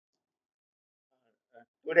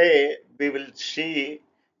Today, we will see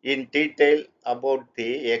in detail about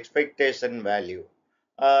the expectation value,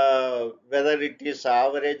 whether it is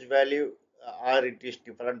average value or it is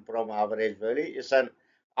different from average value. It's an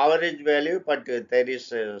average value, but there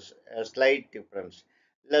is a slight difference.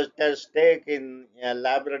 Let us take in a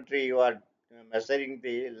laboratory, you are measuring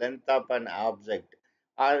the length of an object,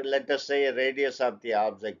 or let us say a radius of the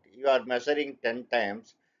object. You are measuring 10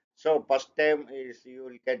 times, so first time is you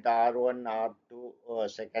will get R1, R2,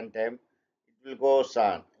 second time it will goes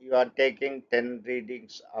on. You are taking 10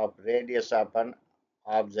 readings of radius of an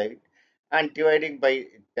object and dividing by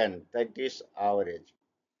 10. That is average.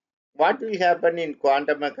 What will happen in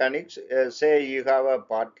quantum mechanics? Say you have a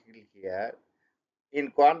particle here.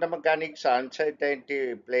 In quantum mechanics,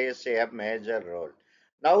 uncertainty plays a major role.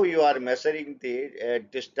 Now you are measuring the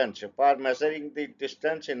distance. For measuring the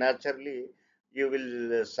distance, naturally you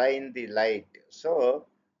will shine the light. So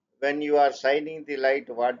when you are shining the light,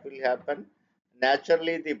 what will happen?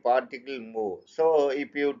 Naturally, the particle move. So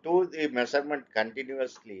if you do the measurement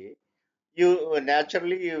continuously, you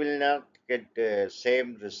naturally you will not get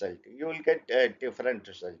same result. You will get a different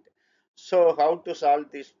result. So how to solve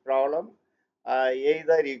this problem?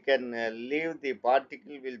 Either you can leave the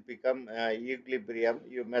particle will become equilibrium.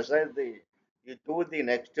 You do the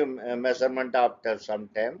next measurement after some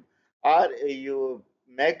time, or you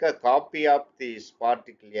make a copy of this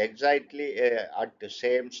particle exactly at the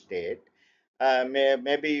same state.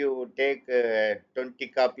 Maybe you take 20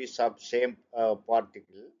 copies of same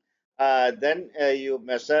particle, then you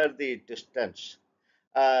measure the distance.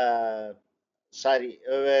 Uh,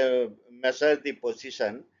 Measure the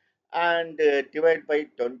position and divide by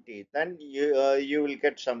 20. Then you will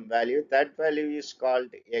get some value. That value is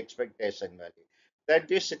called expectation value. That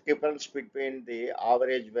is the difference between the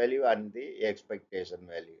average value and the expectation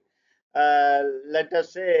value. Let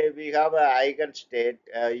us say we have a eigenstate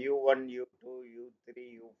u1, u2,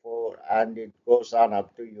 u3, u4, and it goes on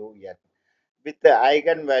up to un with the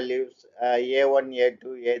eigenvalues a1, a2,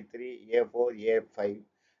 a3, a4,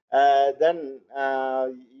 a5. Then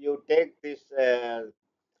you take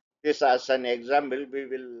this as an example. We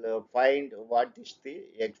will find what is the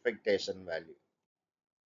expectation value.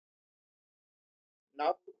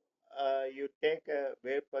 Now you take a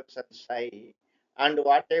wave function psi, and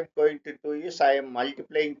what I'm going to do is I am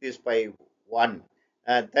multiplying this by 1.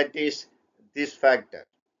 That is this factor,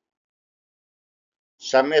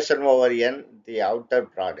 summation over n, the outer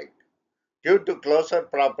product. Due to closure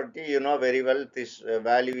property, you know very well this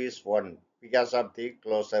value is 1 because of the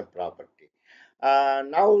closure property.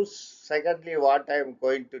 Now, secondly, what I am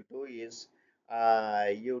going to do is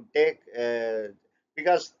you take,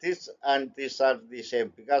 because this and this are the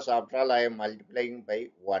same, because after all I am multiplying by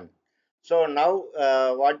 1. So now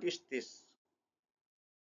what is this?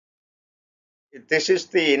 This is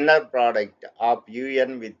the inner product of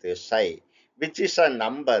un with psi, which is a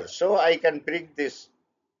number. So I can bring this.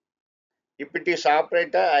 If it is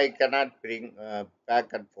operator, I cannot bring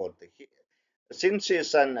back and forth. Since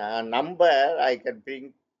it's a number, I can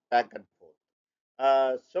bring back and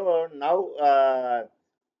forth. So now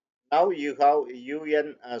you have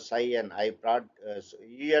un psi n. I brought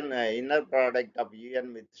un inner product of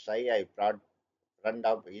un with psi. I brought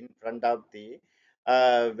in front of the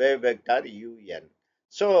wave vector un.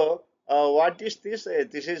 So what is this?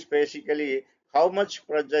 This is basically how much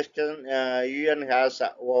projection un has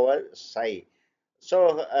over psi.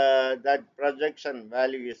 So that projection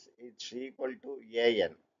value is it's equal to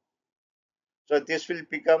an. So this will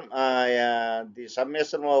become the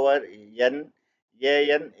summation over n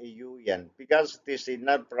an un, because this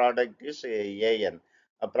inner product is an,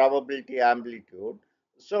 a probability amplitude.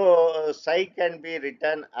 So psi can be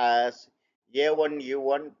written as a1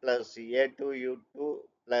 u1 plus a2 u2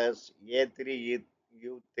 plus a3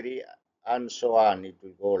 u3, and so on. It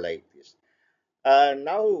will go like this.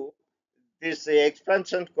 Now this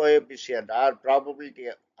expansion coefficient or probability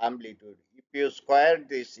amplitude, if you square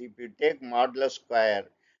this, if you take modulus square,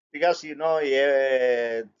 because you know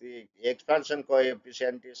the expansion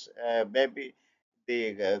coefficient is maybe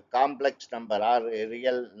the complex number or a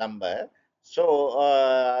real number.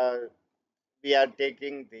 So we are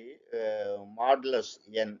taking the modulus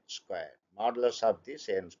n square, modulus of this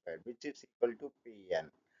n square, which is equal to pn.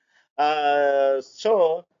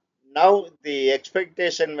 So now the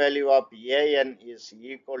expectation value of an is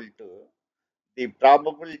equal to the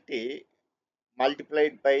probability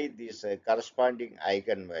multiplied by this corresponding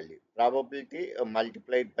eigenvalue. Probability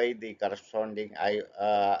multiplied by the corresponding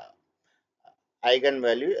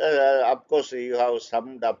eigenvalue. Of course, you have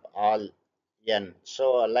summed up all n.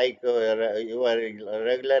 So, like your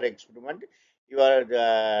regular experiment, you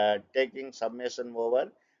are taking summation over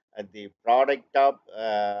the product of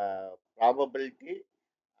probability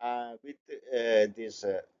with this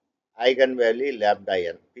eigenvalue lambda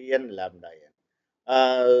n, Pn lambda n.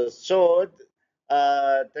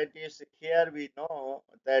 That is here we know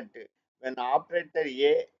that when operator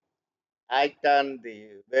A act on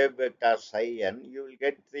the wave vector psi n, you will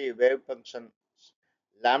get the wave function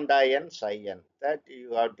lambda n psi n. That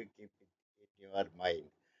you have to keep it in your mind.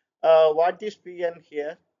 What is Pn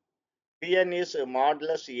here? Pn is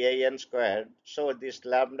modulus an squared. So this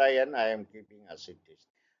lambda n I am keeping as it is.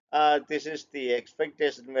 This is the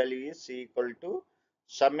expectation value is equal to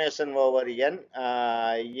summation over n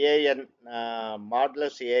an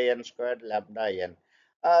modulus an squared lambda n.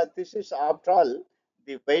 This is after all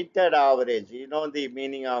the weighted average. You know the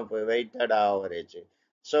meaning of weighted average.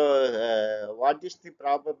 So what is the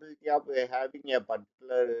probability of having a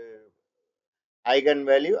particular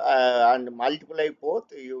eigenvalue and multiply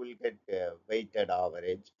both, you will get weighted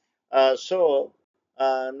average. Now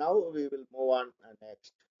we will move on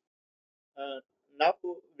next. Uh, Now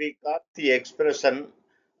we got the expression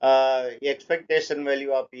expectation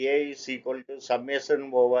value of A is equal to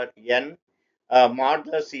summation over n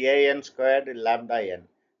modulus an squared lambda n,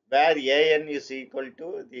 where an is equal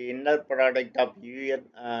to the inner product of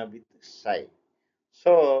un with psi.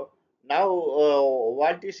 So now,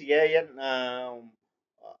 what is an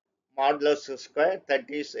modulus square? That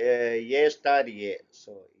is a star a.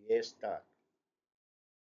 So a star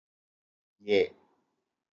a.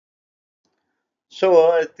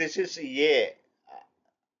 So this is a.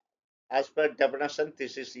 As per definition,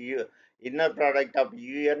 this is u. Inner product of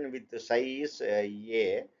un with psi is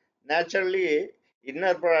a. Naturally,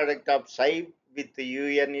 inner product of psi with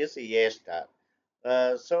un is a star.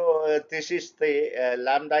 This is the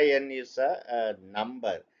lambda n is a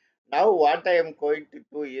number. Now what I am going to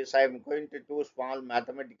do is I am going to do small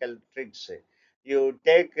mathematical tricks. You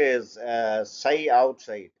take psi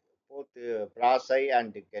outside, both psi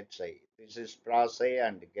and get psi. This is psi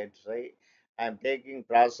and get psi. I am taking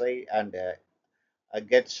psi and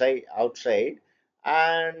get psi outside,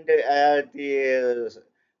 and the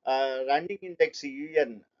running index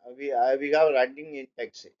un, we have running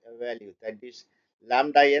index value, that is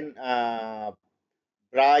lambda n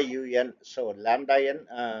bra un. So lambda n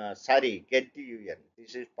sorry, get un.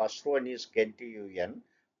 This is first one is get un.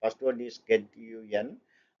 First one is get un,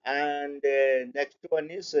 and next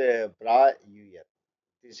one is bra un.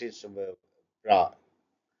 This is bra.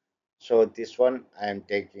 So this one I am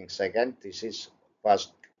taking second. This is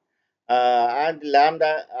first. And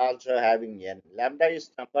lambda also having n. Lambda is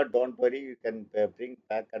number, don't worry, you can bring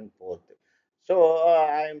back and forth. So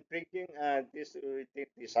I am bringing this with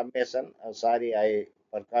the summation. Sorry, I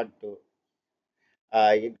forgot to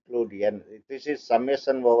include n. This is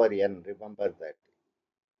summation over n. Remember that.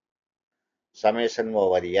 Summation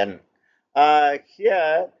over n.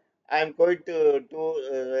 Here I am going to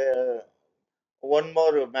do one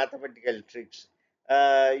more mathematical tricks.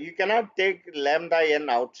 You cannot take lambda n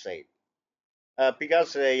outside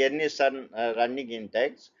because n is an running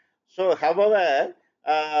index. So, however,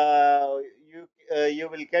 you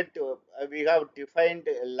will get we have defined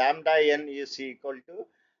lambda n is equal to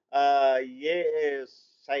a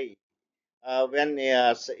psi. When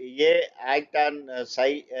a act on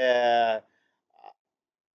psi,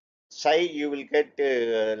 you will get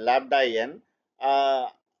lambda n. Uh,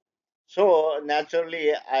 so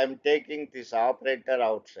naturally, I am taking this operator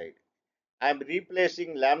outside. I'm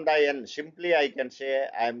replacing lambda n. Simply, I can say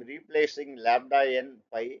I'm replacing lambda n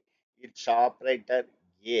by its operator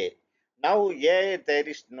a. Now, a there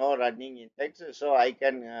is no running index, so I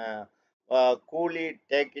can coolly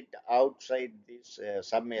take it outside this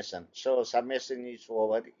summation. So, summation is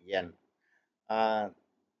over n. Uh,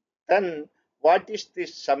 then, what is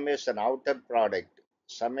this summation outer product?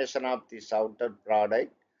 Summation of this outer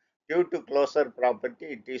product due to closure property,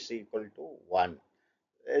 it is equal to 1.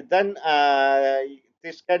 Then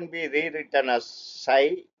this can be rewritten as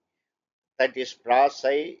psi, that is pro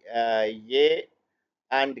psi a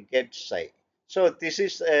and get psi. So this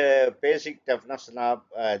is a basic definition of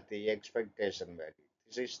the expectation value.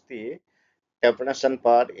 This is the definition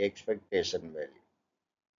for expectation value.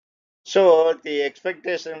 So the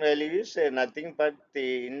expectation value is nothing but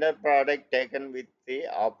the inner product taken with the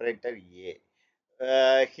operator a.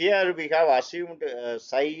 Here we have assumed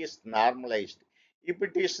psi is normalized. If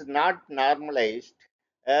it is not normalized,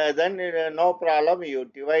 then no problem. You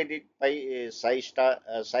divide it by psi star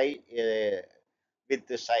psi with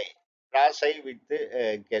the psi, cross psi with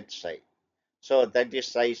the get psi. So that is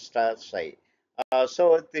psi star psi.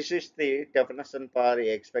 So this is the definition for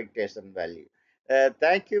expectation value.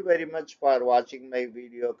 Thank you very much for watching my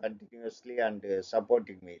video continuously and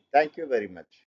supporting me. Thank you very much.